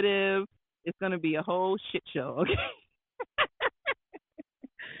 informative. It's going to be a whole shit show, okay?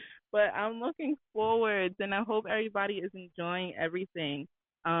 But I'm looking forward, and I hope everybody is enjoying everything.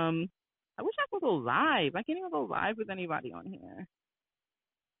 I wish I could go live. I can't even go live with anybody on here.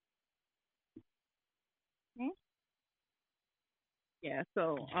 Yeah,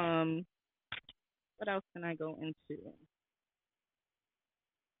 so what else can I go into?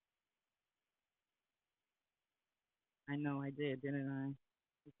 I know I did, didn't I?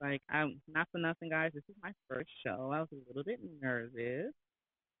 It's like I'm not for nothing, guys. This is my first show. I was a little bit nervous.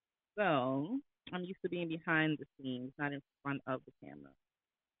 So I'm used to being behind the scenes, not in front of the camera.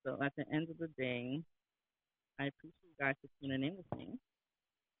 So at the end of the day, I appreciate you guys for tuning in with me.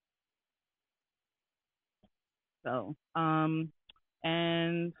 So,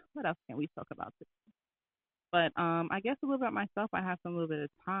 and what else can we talk about today? But I guess a little bit about myself. I have some little bit of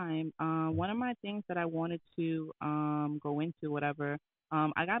time. One of my things that I wanted to go into, whatever.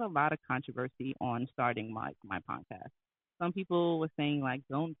 I got a lot of controversy on starting my podcast. Some people were saying like,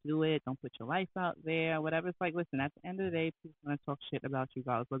 don't do it, don't put your life out there, whatever. It's like, listen, at the end of the day, people gonna talk shit about you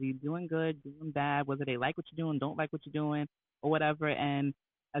guys, whether you're doing good, doing bad, whether they like what you're doing, don't like what you're doing, or whatever. And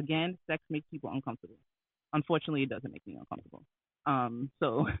again, sex makes people uncomfortable. Unfortunately, it doesn't make me uncomfortable.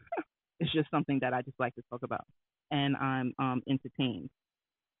 So it's just something that I just like to talk about, and I'm entertained.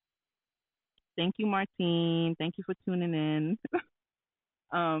 Thank you, Martine. Thank you for tuning in.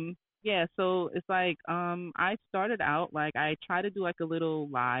 Yeah, so it's like I started out like I tried to do like a little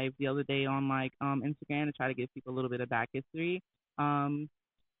live the other day on like Instagram to try to give people a little bit of back history.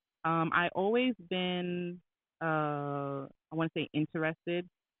 I always been I want to say interested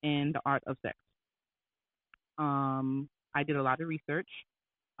in the art of sex. I did a lot of research.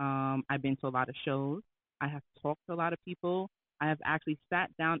 I've been to a lot of shows. I have talked to a lot of people. I have actually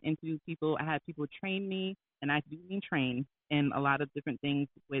sat down, interviewed people. I had people train me, and I do mean train in a lot of different things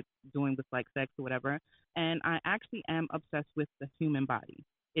with doing with like sex or whatever. And I actually am obsessed with the human body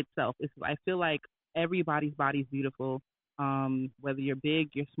itself. I feel like everybody's body is beautiful. Whether you're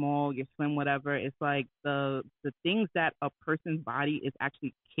big, you're small, you're slim, whatever. It's like the things that a person's body is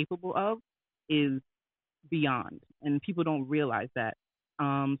actually capable of is beyond, and people don't realize that.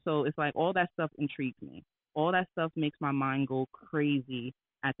 So it's like all that stuff intrigues me. All that stuff makes my mind go crazy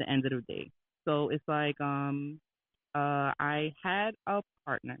at the end of the day. So it's like I had a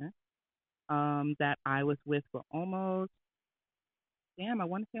partner that I was with for almost I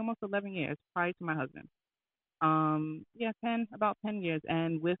want to say almost 11 years prior to my husband. Yeah, about 10 years.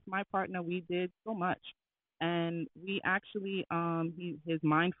 And with my partner, we did so much. And we actually, his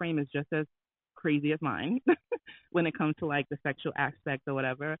mind frame is just as crazy as mine when it comes to like the sexual aspect or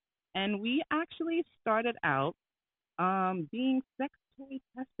whatever. And we actually started out being sex toy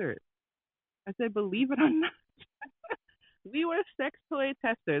testers. I said, believe it or not, we were sex toy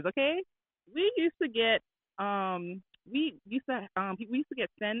testers. Okay, we used to get we used to get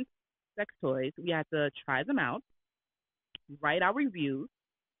sent sex toys. We had to try them out, write our reviews.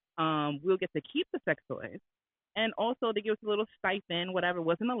 We'll get to keep the sex toys, and also they give us a little stipend, whatever. It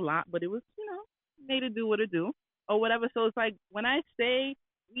wasn't a lot, but it was, made it do what it do or whatever. So it's like when I say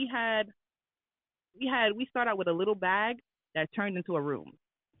we start out with a little bag that turned into a room.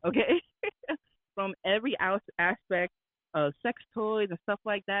 Okay, from every aspect of sex toys and stuff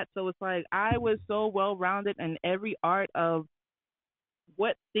like that. So it's like I was so well rounded in every art of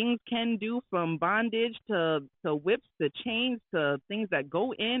what things can do, from bondage to whips to chains to things that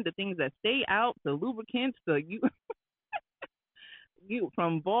go in to things that stay out to lubricants to you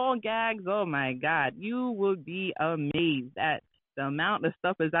from ball gags. Oh my God, you would be amazed at the amount of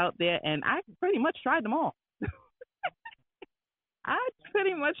stuff is out there, and I pretty much tried them all. I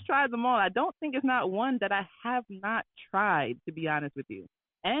pretty much tried them all. I don't think it's not one that I have not tried, to be honest with you.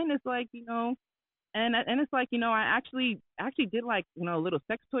 And it's like, and it's like, I actually did, like, little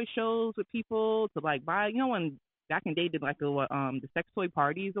sex toy shows with people to like buy, when back in the day did like the sex toy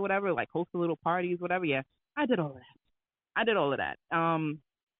parties or whatever, like host a little parties, whatever. Yeah, I did all of that. I did all of that.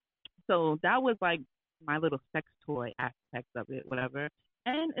 So that was like my little sex toy aspect of it, whatever.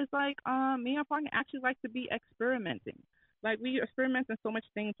 And it's like, me and my partner actually like to be experimenting. Like we experiment in so much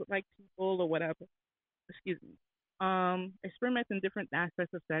things with like people or whatever. Excuse me. Experiment in different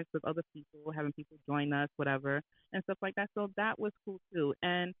aspects of sex with other people, having people join us, whatever, and stuff like that. So that was cool too.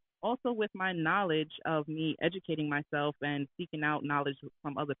 And also with my knowledge of me educating myself and seeking out knowledge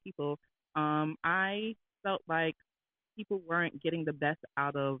from other people, I felt like people weren't getting the best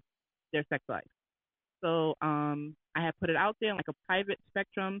out of their sex life. So I had put it out there in like a private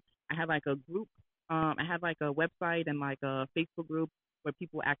spectrum. I had like a group. I had like a website and like a Facebook group where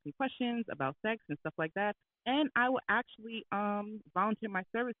people ask me questions about sex and stuff like that. And I would actually volunteer my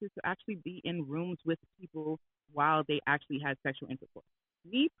services to actually be in rooms with people while they actually had sexual intercourse.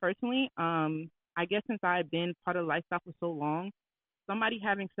 Me personally, I guess since I've been part of the lifestyle for so long, somebody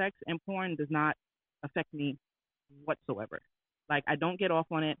having sex and porn does not affect me whatsoever. Like I don't get off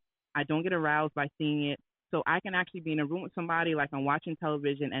on it. I don't get aroused by seeing it. So I can actually be in a room with somebody like I'm watching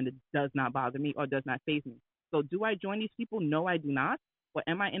television and it does not bother me or does not faze me. So do I join these people? No, I do not. But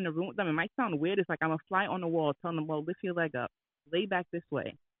am I in the room with them? It might sound weird. It's like I'm a fly on the wall telling them, well, lift your leg up, lay back this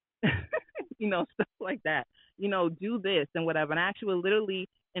way, stuff like that. Do this and whatever. And I actually will literally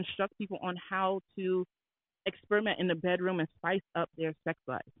instruct people on how to experiment in the bedroom and spice up their sex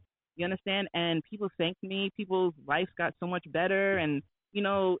life. You understand? And people thank me. People's lives got so much better. And,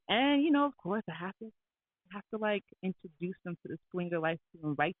 of course, I have to like introduce them to the swinger life to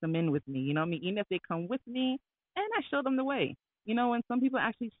invite them in with me. You know what I mean? Even if they come with me and I show them the way. And some people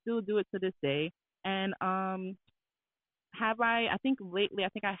actually still do it to this day. And I think lately, I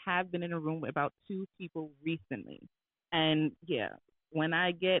think I have been in a room with about two people recently. And yeah, when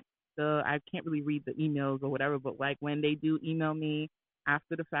I can't really read the emails or whatever, but like when they do email me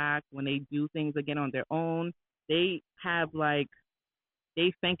after the fact, when they do things again on their own, they have like,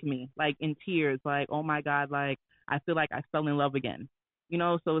 they thank me like in tears, like, oh my God, like I feel like I fell in love again.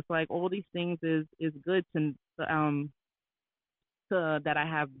 So it's like all these things is good to that I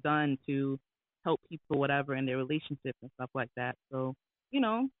have done to help people, whatever, in their relationships and stuff like that. So,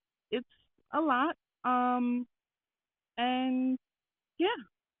 it's a lot. And yeah,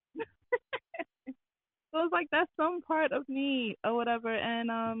 so it's like that's some part of me or whatever.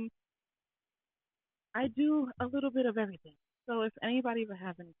 And I do a little bit of everything. So if anybody ever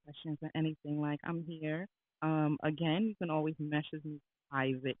have any questions or anything, like I'm here. Again, you can always message me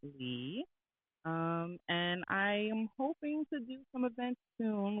privately. And I am hoping to do some events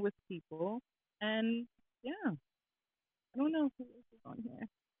soon with people. And yeah, I don't know who else is on here.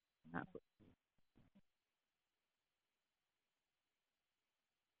 Not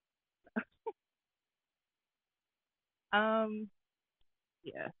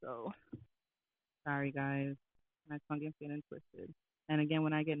yeah, so sorry guys. My tongue is getting twisted. And again,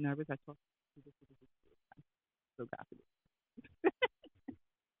 when I get nervous, I talk to this. So God forbid.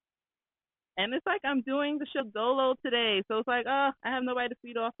 And it's like I'm doing the show solo today. So it's like, I have nobody to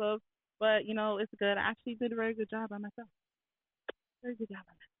feed off of. But, it's good. I actually did a very good job by myself. Very good job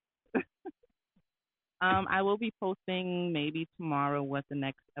by myself. I will be posting maybe tomorrow what the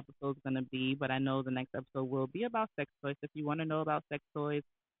next episode is going to be, but I know the next episode will be about sex toys. If you want to know about sex toys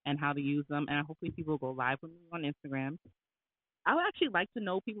and how to use them, and hopefully people will go live with me on Instagram, I would actually like to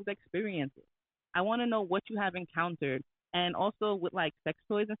know people's experiences. I want to know what you have encountered, and also with like sex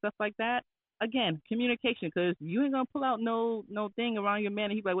toys and stuff like that. Again, communication, because you ain't gonna pull out no thing around your man,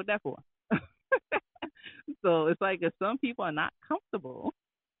 and he's like, "What that for?" So it's like if some people are not comfortable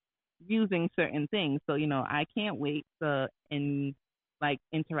using certain things. So, I can't wait to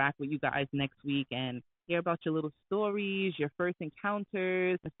interact with you guys next week and hear about your little stories, your first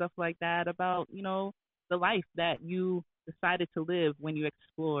encounters and stuff like that about, the life that you decided to live when you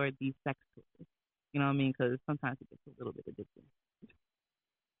explored these sex toys. You know what I mean? Because sometimes it gets a little bit addictive.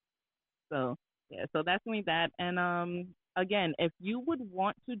 So yeah, so that's me that. And again, if you would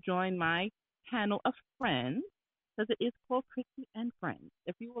want to join my panel of friends, because it is called Chrissy and Friends.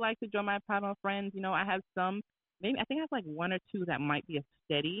 If you would like to join my panel of friends, I have some, maybe I think I have like one or two that might be a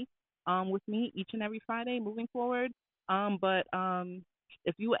steady with me each and every Friday moving forward. But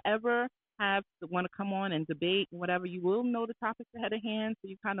if you ever have want to come on and debate whatever, you will know the topics ahead of hand, so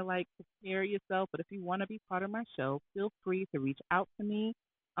you kind of like prepare yourself. But if you want to be part of my show, feel free to reach out to me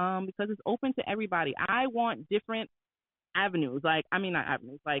because it's open to everybody. I want different avenues, like I mean not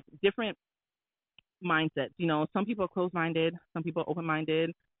avenues, like different mindsets. Some people are closed minded, some people are open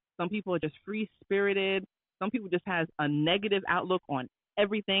minded, some people are just free spirited, some people just has a negative outlook on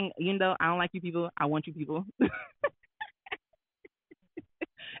everything. I don't like you people, I want you people.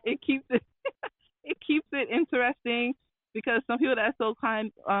 it keeps it it keeps it interesting because some people that are so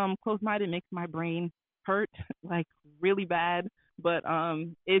closed minded makes my brain hurt like really bad. But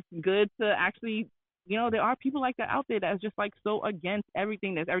it's good to actually, there are people like that out there that's just like so against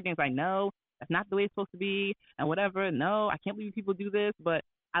everything. Everything's like, no, that's not the way it's supposed to be, and whatever. No, I can't believe people do this. But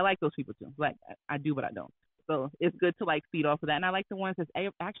I like those people too. Like I do, but I don't. So it's good to like feed off of that. And I like the ones that's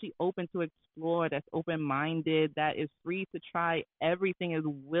actually open to explore, that's open minded, that is free to try everything, is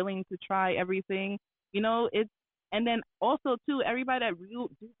willing to try everything. It's, and then also too, everybody that do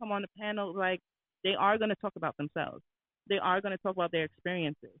come on the panel, like they are going to talk about themselves. They are going to talk about their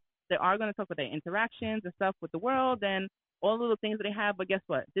experiences. They are going to talk about their interactions and stuff with the world and all of the things that they have. But guess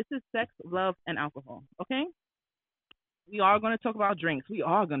what? This is sex, love, and alcohol. Okay? We are going to talk about drinks. We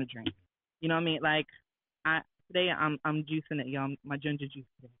are going to drink. You know what I mean? Like today I'm juicing it, y'all. My ginger juice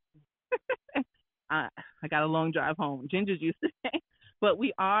today. I got a long drive home. Ginger juice today. But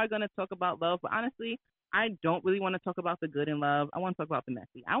we are going to talk about love. But honestly, I don't really want to talk about the good in love. I want to talk about the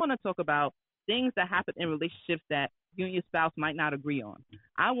messy. I want to talk about things that happen in relationships that you and your spouse might not agree on.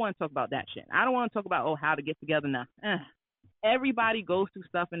 I want to talk about that shit. I don't want to talk about, how to get together now. Everybody goes through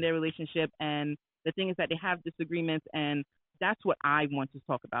stuff in their relationship, and the thing is that they have disagreements, and that's what I want to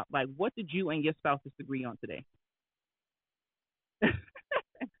talk about. Like, what did you and your spouse disagree on today?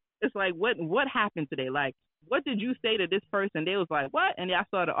 It's like, what happened today? Like, what did you say to this person? They was like, what? And I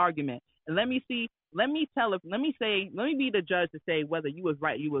started an argument. And let me be the judge to say whether you was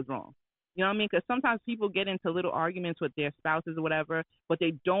right, you was wrong. You know what I mean? Because sometimes people get into little arguments with their spouses or whatever, but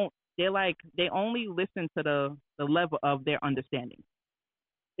they don't. They only listen to the level of their understanding.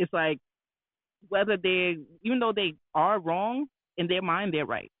 It's like even though they are wrong in their mind, they're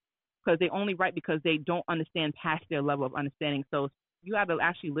right because they only right because they don't understand past their level of understanding. So you have to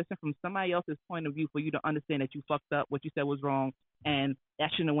actually listen from somebody else's point of view for you to understand that you fucked up, what you said was wrong, and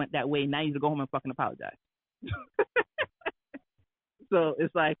that shouldn't have went that way. Now you need to go home and fucking apologize. So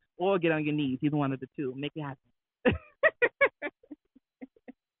it's like, or get on your knees, either one of the two, make it happen.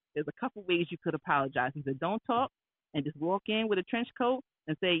 There's a couple ways you could apologize. Either don't talk and just walk in with a trench coat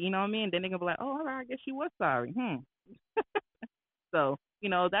and say, you know what I mean? Then they're going to be like, oh, all right, I guess you were sorry. So,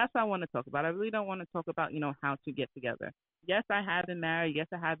 that's what I want to talk about. I really don't want to talk about, how to get together. Yes, I have been married. Yes,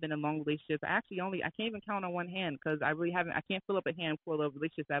 I have been in long relationships. I can't even count on one hand because I can't fill up a handful of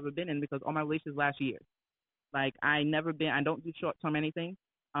relationships I've ever been in because all my relationships last year. Like, I don't do short-term anything.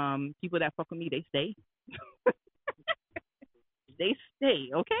 People that fuck with me, they stay. They stay,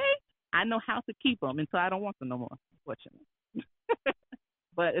 okay? I know how to keep them until I don't want them no more, unfortunately.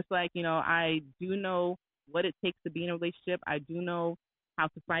 But it's like, I do know what it takes to be in a relationship. I do know how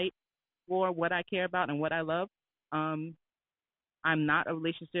to fight for what I care about and what I love. I'm not a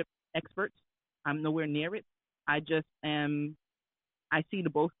relationship expert. I'm nowhere near it. I just am. I see the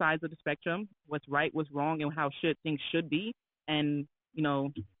both sides of the spectrum, what's right, what's wrong, and how things should be. And,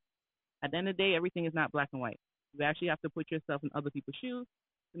 at the end of the day, everything is not black and white. You actually have to put yourself in other people's shoes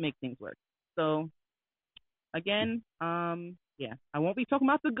to make things work. So, again, yeah, I won't be talking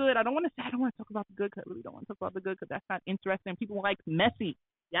about the good. I don't want to talk about the good because I really don't want to talk about the good because that's not interesting. People like messy.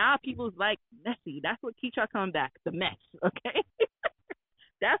 Y'all people like messy. That's what keeps y'all coming back, the mess, okay?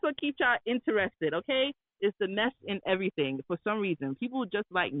 That's what keeps y'all interested, okay? It's the mess in everything. For some reason, people just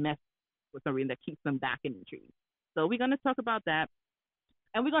like mess for some reason that keeps them back in the tree. So we're going to talk about that.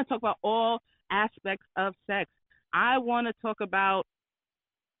 And we're going to talk about all aspects of sex. I want to talk about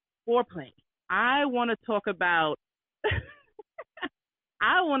foreplay. I want to talk about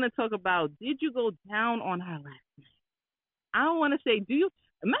did you go down on her last night? I want to say,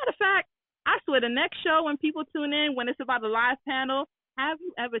 matter of fact, I swear the next show when people tune in, when it's about the live panel, have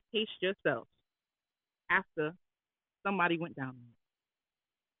you ever tasted yourself after somebody went down?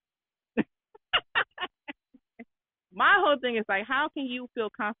 My whole thing is like, how can you feel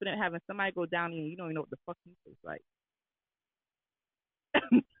confident having somebody go down and you don't even know what the fuck you taste like?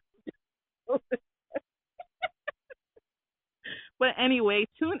 But anyway,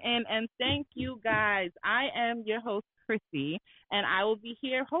 tune in and thank you guys. I am your host, Chrissy, and I will be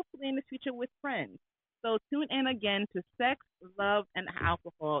here hopefully in the future with friends. So tune in again to Sex, Love, and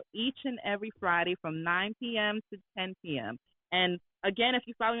Alcohol each and every Friday from 9 p.m. to 10 p.m. And again, if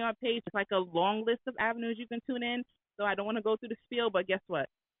you follow me on my page, it's like a long list of avenues you can tune in. So I don't want to go through the spiel, but guess what?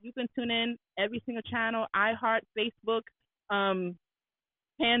 You can tune in every single channel, iHeart, Facebook,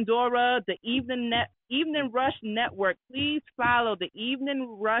 Pandora, the Evening Rush Network. Please follow the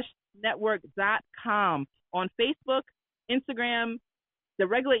eveningrushnetwork.com on Facebook, Instagram, the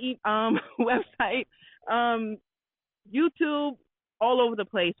regular website, YouTube, all over the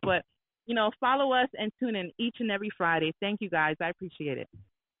place. But, follow us and tune in each and every Friday. Thank you, guys. I appreciate it.